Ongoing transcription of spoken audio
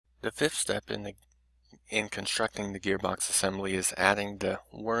The fifth step in constructing the gearbox assembly is adding the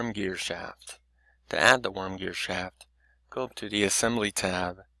worm gear shaft. To add the worm gear shaft, go up to the Assembly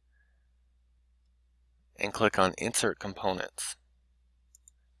tab and click on Insert Components.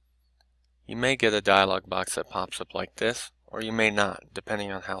 You may get a dialog box that pops up like this, or you may not,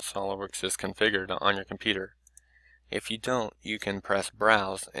 depending on how SOLIDWORKS is configured on your computer. If you don't, you can press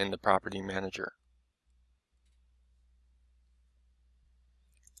Browse in the Property Manager.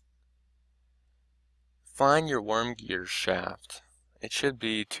 Find your worm gear shaft. It should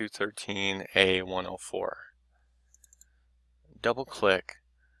be 213A104. Double click,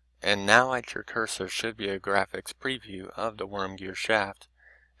 and now at your cursor should be a graphics preview of the worm gear shaft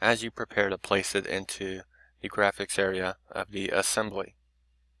as you prepare to place it into the graphics area of the assembly.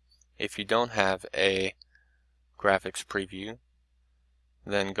 If you don't have a graphics preview,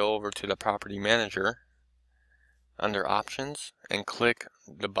 then go over to the Property Manager under Options and click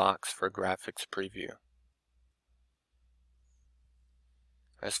the box for graphics preview.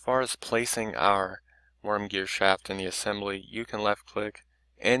 As far as placing our worm gear shaft in the assembly, you can left click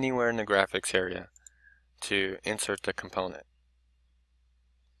anywhere in the graphics area to insert the component.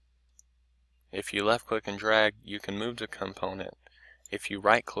 If you left click and drag, you can move the component. If you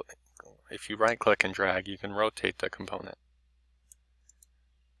right click and drag, you can rotate the component.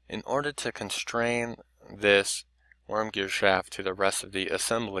 In order to constrain this worm gear shaft to the rest of the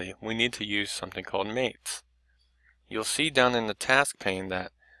assembly, we need to use something called mates. You'll see down in the task pane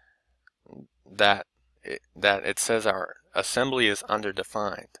that it says our assembly is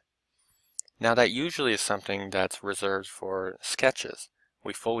underdefined. Now that usually is something that's reserved for sketches.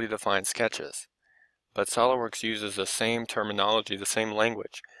 We fully define sketches. But SOLIDWORKS uses the same terminology, the same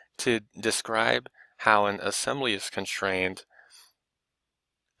language, to describe how an assembly is constrained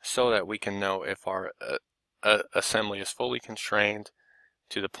so that we can know if our assembly is fully constrained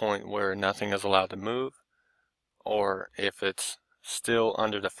to the point where nothing is allowed to move, or if it's still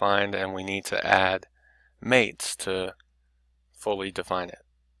underdefined and we need to add mates to fully define it.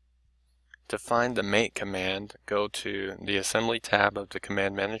 To find the mate command, go to the Assembly tab of the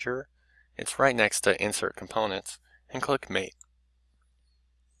Command Manager. It's right next to Insert Components, and click Mate.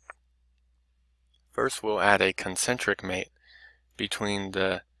 First, we'll add a concentric mate between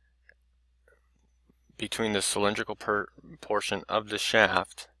the cylindrical portion of the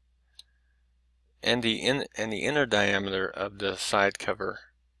shaft and the inner diameter of the side cover.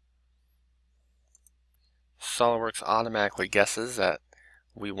 SOLIDWORKS automatically guesses that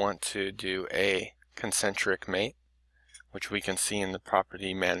we want to do a concentric mate, which we can see in the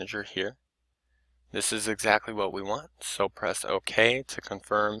Property Manager here. This is exactly what we want, so press OK to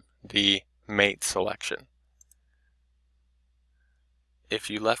confirm the mate selection. If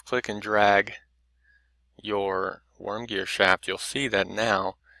you left click and drag your worm gear shaft, you'll see that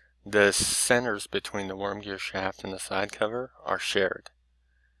now the centers between the worm gear shaft and the side cover are shared.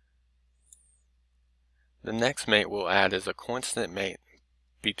 The next mate we'll add is a coincident mate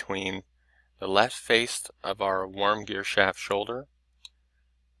between the left face of our worm gear shaft shoulder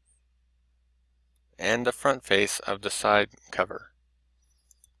and the front face of the side cover.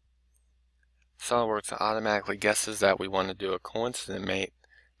 SOLIDWORKS automatically guesses that we want to do a coincident mate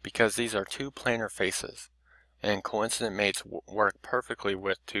because these are two planar faces, and coincident mates work perfectly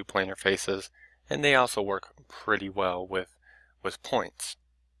with two planar faces, and they also work pretty well with points.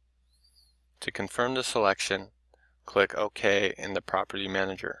 To confirm the selection, click OK in the Property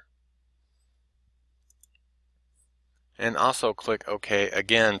Manager. And also click OK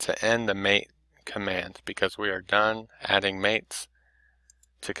again to end the mate command, because we are done adding mates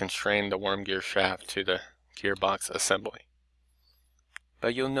to constrain the worm gear shaft to the gearbox assembly.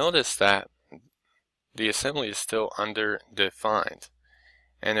 But you'll notice that the assembly is still underdefined,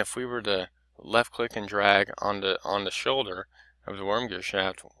 and if we were to left click and drag on the shoulder of the worm gear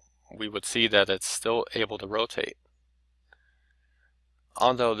shaft, we would see that it's still able to rotate.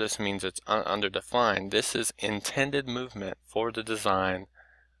 Although this means it's underdefined, this is intended movement for the design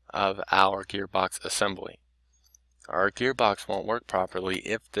of our gearbox assembly. Our gearbox won't work properly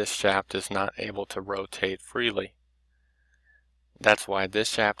if this shaft is not able to rotate freely. That's why this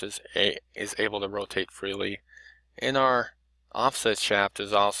shaft is able to rotate freely, and our offset shaft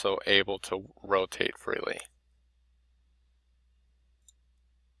is also able to rotate freely.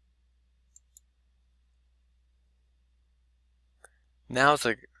 Now's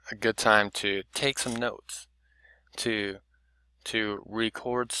a good time to take some notes, to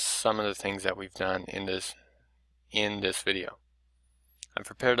record some of the things that we've done in this video. I've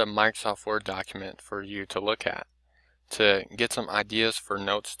prepared a Microsoft Word document for you to look at to get some ideas for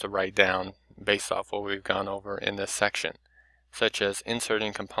notes to write down based off what we've gone over in this section. such as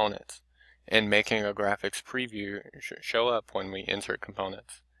inserting components and making a graphics preview show up when we insert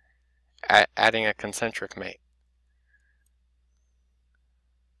components, adding a concentric mate,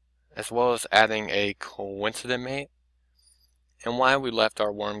 as well as adding a coincident mate, and why we left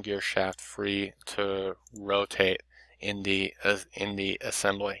our worm gear shaft free to rotate in the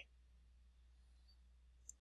assembly.